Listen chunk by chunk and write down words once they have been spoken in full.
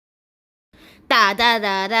Da da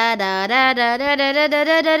da da da da da da da da da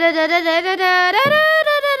da.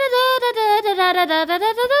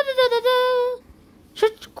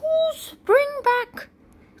 Should schools bring back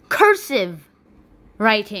cursive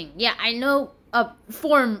writing? Yeah, I know a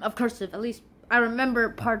form of cursive. At least I remember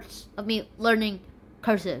parts of me learning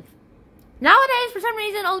cursive. Nowadays, for some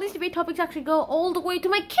reason, all these debate topics actually go all the way to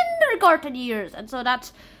my kindergarten years. And so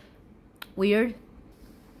that's weird.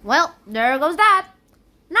 Well, there goes that.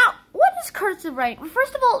 Now, what is cursive writing?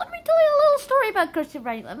 First of all, let me tell you a little story about cursive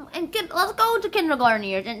writing. Let's go to kindergarten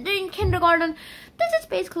years. And in kindergarten, this is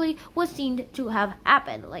basically what seemed to have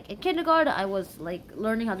happened. Like, in kindergarten, I was, like,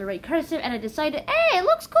 learning how to write cursive, and I decided, hey, it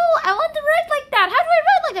looks cool. I want to write like that. How do I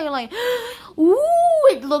write like that? You're like,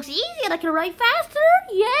 ooh, it looks easy, and I can write faster.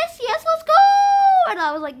 Yes, let's go. And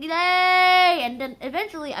I was like, yay. And then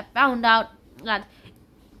eventually, I found out that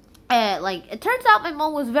it turns out my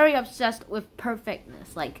mom was very obsessed with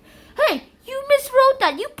perfectness. Like, hey, you miswrote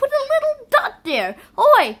that. You put a little dot there.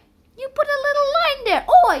 Oi, you put a little line there.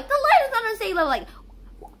 Oi, the line is not the same level. Like,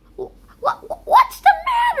 what's the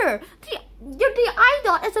matter? The I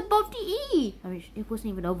dot is above the E. I mean, it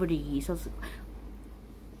wasn't even over the E. So,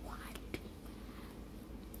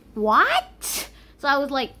 what? So I was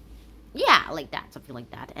like, yeah, like that, something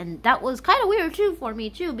like that. And that was kind of weird, too, for me,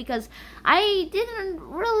 too, because I didn't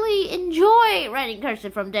really enjoy writing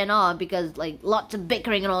cursive from then on, because, like, lots of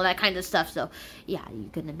bickering and all that kind of stuff. So, yeah, you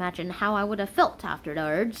can imagine how I would have felt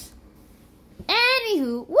afterwards.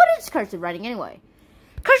 Anywho, what is cursive writing, anyway?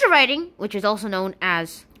 Cursive writing, which is also known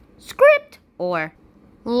as script or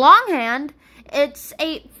longhand, it's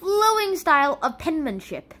a flowing style of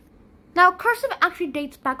penmanship. Now, cursive actually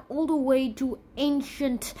dates back all the way to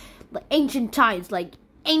ancient times, like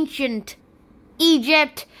ancient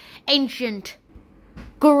Egypt, ancient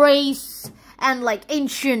Greece, and like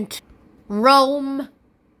ancient Rome.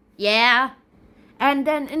 Yeah. And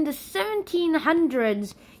then in the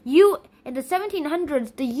 1700s,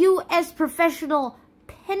 the U.S. professional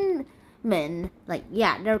penmen,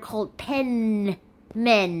 they're called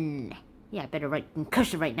penmen. Yeah, I better write in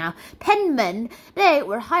cursive right now. Penmen, they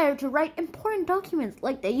were hired to write important documents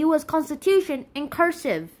like the U.S. Constitution in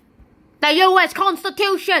cursive. The U.S.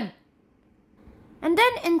 Constitution! And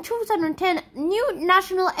then in 2010, new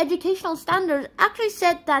national educational standards actually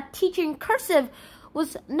said that teaching cursive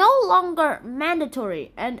was no longer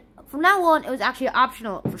mandatory. And from now on, it was actually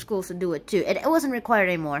optional for schools to do it too. It wasn't required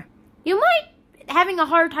anymore. You might having a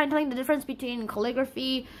hard time telling the difference between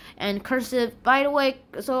calligraphy and cursive. By the way,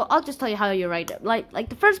 so I'll just tell you how you write it. Like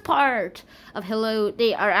the first part of hello,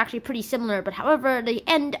 they are actually pretty similar, but however, the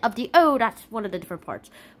end of the O, that's one of the different parts.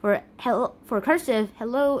 For cursive,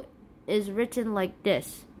 hello is written like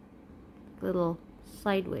this, little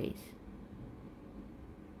sideways.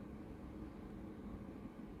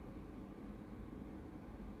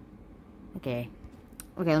 Okay,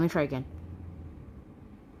 let me try again.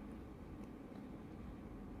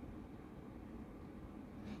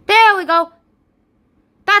 There we go.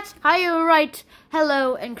 That's how you write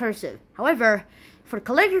hello in cursive. However, for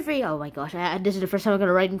calligraphy, oh my gosh, this is the first time I'm going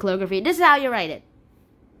to write in calligraphy. This is how you write it.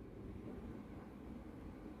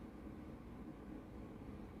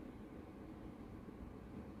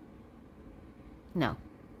 No.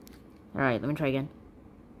 Alright, let me try again.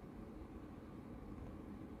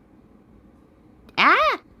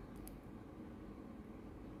 Ah!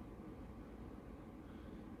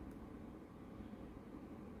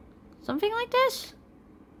 Something like this?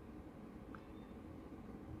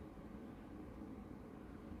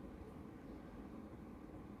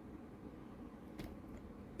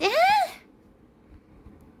 Yeah.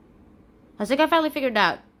 I think I finally figured it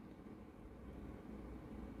out.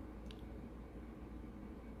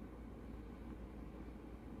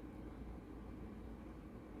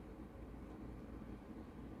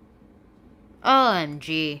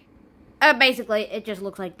 OMG. Basically, it just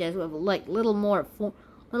looks like this with like little more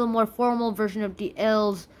formal version of the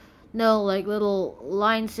L's. No, like little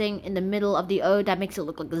line thing in the middle of the O that makes it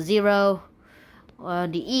look like a 0.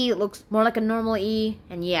 The E looks more like a normal E,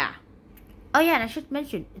 and yeah. Oh yeah, and I should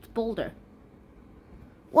mention, it's bolder.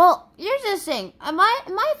 Well, here's the thing. In my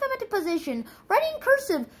affirmative position, writing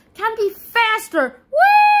cursive can be faster.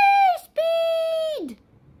 Whee! Speed!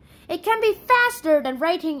 It can be faster than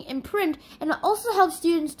writing in print, and it also helps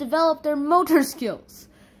students develop their motor skills.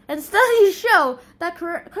 And studies show that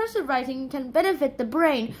cursive writing can benefit the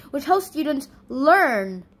brain, which helps students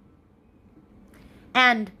learn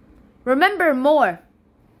and remember more.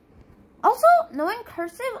 Also, knowing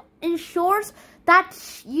cursive ensures that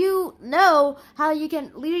you know how you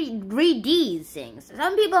can read these things.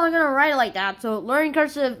 Some people are going to write it like that, so learning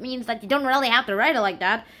cursive means that you don't really have to write it like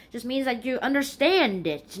that. It just means that you understand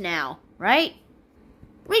it now, right?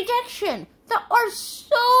 Rejection. There are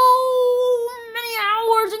so many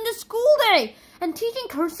hours in the school day, and teaching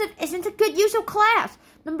cursive isn't a good use of class.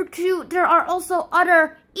 Number 2, there are also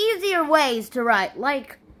other easier ways to write,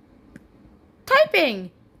 like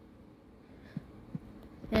typing.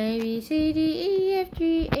 A, B, C, D, E, F,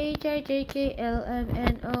 G, H, I, J, K, L, M,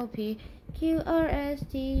 N, O, P, Q, R, S,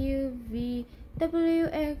 T, U, V, W,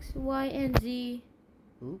 X, Y, and Z.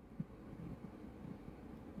 Ooh.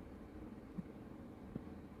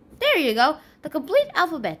 There you go, the complete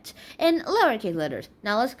alphabet in lowercase letters.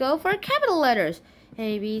 Now let's go for capital letters.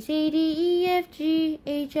 A, B, C, D, E, F, G,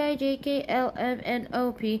 H, I, J, K, L, M, N,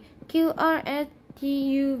 O, P, Q, R, S, T,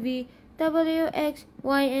 U, V, W, X,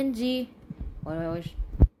 Y, and Z. What do I wish?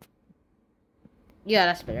 Yeah,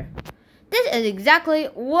 that's better. This is exactly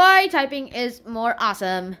why typing is more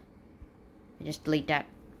awesome. Just delete that.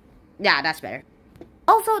 Yeah, that's better.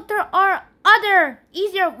 Also, there are other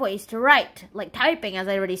easier ways to write, like typing, as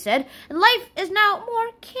I already said. And life is now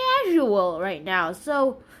more casual right now,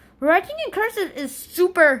 so writing in cursive is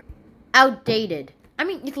super outdated. I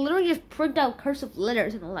mean, you can literally just print out cursive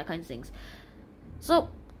letters and all that kind of things. So,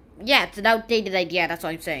 yeah, it's an outdated idea, that's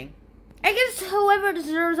what I'm saying. I guess whoever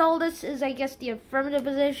deserves all this is, I guess, the affirmative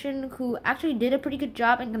position, who actually did a pretty good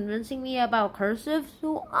job in convincing me about cursive.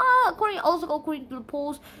 So, according to the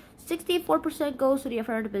polls, 64% goes to the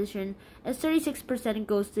affirmative position, and 36%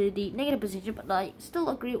 goes to the negative position. But I still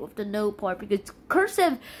agree with the no part, because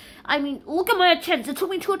cursive, I mean, look at my attempts. It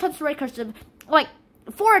took me 2 attempts to write cursive, like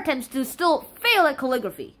 4 attempts to still fail at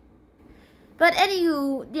calligraphy. But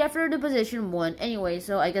anywho, the affirmative position won anyway,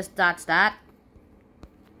 so I guess that's that.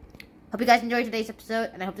 Hope you guys enjoyed today's episode,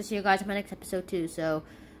 and I hope to see you guys in my next episode too. So,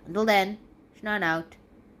 until then, Shnan out.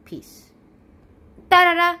 Peace. Da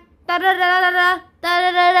da da da da da da da da da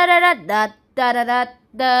da da da da da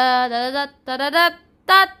da da